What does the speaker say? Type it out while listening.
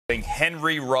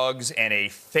Henry Ruggs and a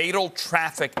fatal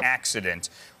traffic accident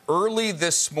early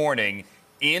this morning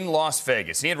in Las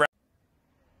Vegas.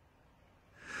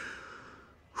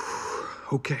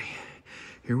 Okay,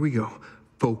 here we go.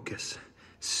 Focus.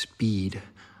 Speed.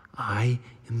 I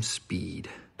am speed.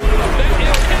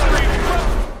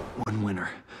 One winner.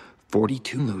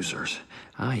 42 losers.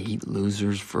 I eat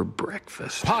losers for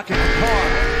breakfast. Pocket the car.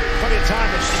 Plenty of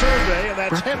time to survey, and that's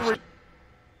Breakfast. Henry.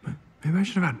 Maybe I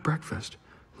should have had breakfast.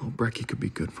 A little brekkie could be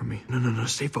good for me. No,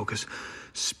 stay focused.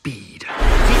 Speed. Deep ball.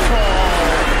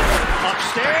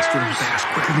 Upstairs. Faster than fast,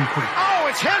 quicker than quick. Oh,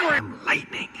 it's Henry. I'm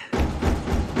lightning.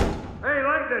 Hey,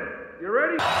 London, you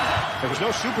ready? There was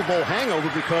no Super Bowl hangover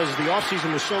because the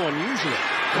offseason was so unusual.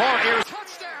 Car airs.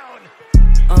 Touchdown.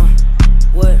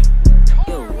 What?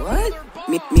 Yo, what?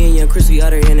 Me and young Chris, we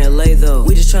out here in LA though.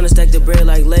 We just tryna stack the bread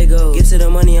like Lego. Get to the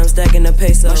money, I'm stacking the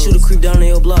pesos. My shooter creep down on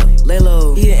your block, lay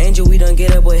low. He the angel, we done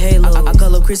get up with Halo. I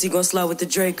call up Chris, he gon' slide with the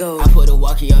Draco. I put a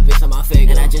walkie up, it's on my Fago.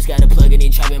 And I just got a plug in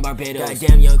these chopping Barbados.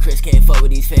 Goddamn, young Chris can't fuck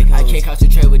with these fake hoes. I can't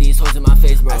concentrate with these hoes in my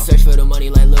face, bro. I search for the money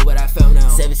like, look what I found now.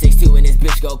 762 and this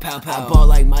bitch go pow pow. I ball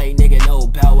like Mike, nigga, no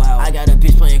bow wow. I got a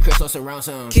bitch playing Chris on surround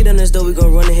sound. Kid on this door, we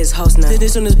gon' run in his house now.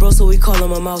 This on his bro, so we call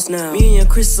him a mouse now. Me and young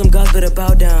Chris, some gods better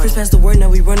bow down. Chris passed the word, now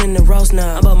we running the routes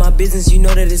now. I'm about my business, you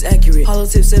know that it's accurate. Hollow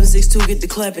tip 762, get the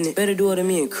clapping it. Better do it than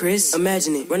me and Chris.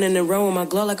 Imagine it, running around with my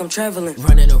glow like I'm traveling.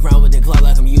 Running around with the Glock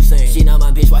like I'm Usain. She not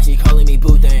my bitch, why she calling me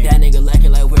boo thing? That nigga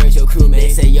lacking like, where's your crewmate? They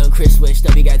say young Chris switched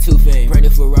up, he got two fame. Brand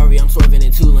new Ferrari, I'm swerving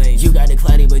in 2 lanes. You got the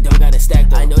claddy, but don't got a stack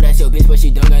though. I know that's your bitch, but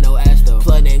she don't got no ass though.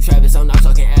 Plug name Travis, I'm not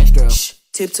talking Astro. Shh.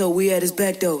 Tiptoe, we at his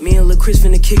back though. Me and Lil Chris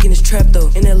finna kick in his trap though.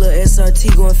 And that little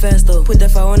SRT going fast though. Put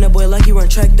that fire on that boy like he run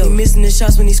track though. He missing the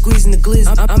shots when he squeezing the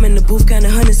glizzy. I'm in the booth counting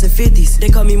hundreds and 50s. They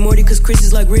call me Morty cause Chris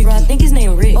is like Ricky. Bro, I think his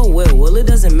name Rick. Oh well, it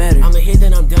doesn't matter. I'm a hit,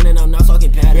 then I'm done and I'm not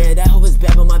talking bad. Yeah, that hoe was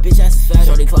bad, but my bitch ass is fat.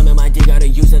 Shorty climbing my dick, got her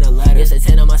using a ladder. It's a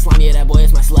 10 on my slime, yeah, that boy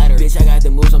is my slatter. Bitch, I got the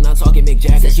moves, I'm not talking Mick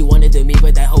Jagger. Said she wanted to meet,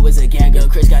 but that hoe was a gagger. Young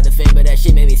Chris got the fame, but that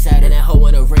shit made me sad. And that hoe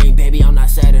want a ring, baby, I'm not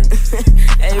Saturn.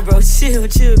 Hey bro, chill,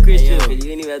 Chris, chill. You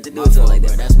ain't even have to do it like that.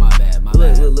 Bro, that's my bad, my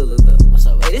bad. Look though. What's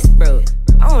up? Hey, this bro,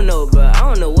 I don't know, bro. I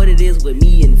don't know what it is with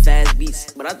me and fast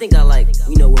beats, but I think I like,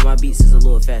 when my beats is a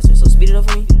little faster. So speed it up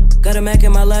for me. Got a Mac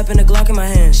in my lap and a Glock in my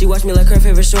hand. She watch me like her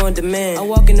favorite show on demand. I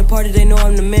walk in the party, they know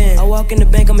I'm the man. I walk in the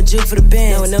bank, I'm a jig for the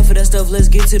band. Now enough of that stuff, let's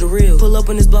get to the real. Pull up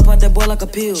on this block, pop that boy like a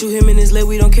pill. Shoot him in his leg,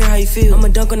 we don't care how you feel. I'ma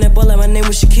dunk on that ball like my name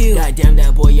was Shaquille. Goddamn,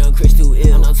 that boy, young Chris too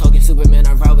ill. I'm not talking Superman,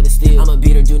 I ride with a steel. I'ma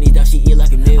beat her, do need that she eat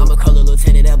like a meal. I'm a color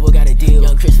lieutenant, that boy got a deal.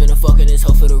 Young Chris finna fucking this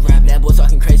hoe for the rap. That boy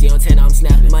talking crazy on 10, I'm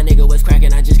snapping. My nigga was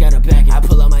cracking, I just got her back. I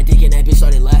pull out my dick and that bitch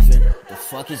started laughing. The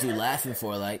fuck is you laughing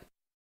for, like?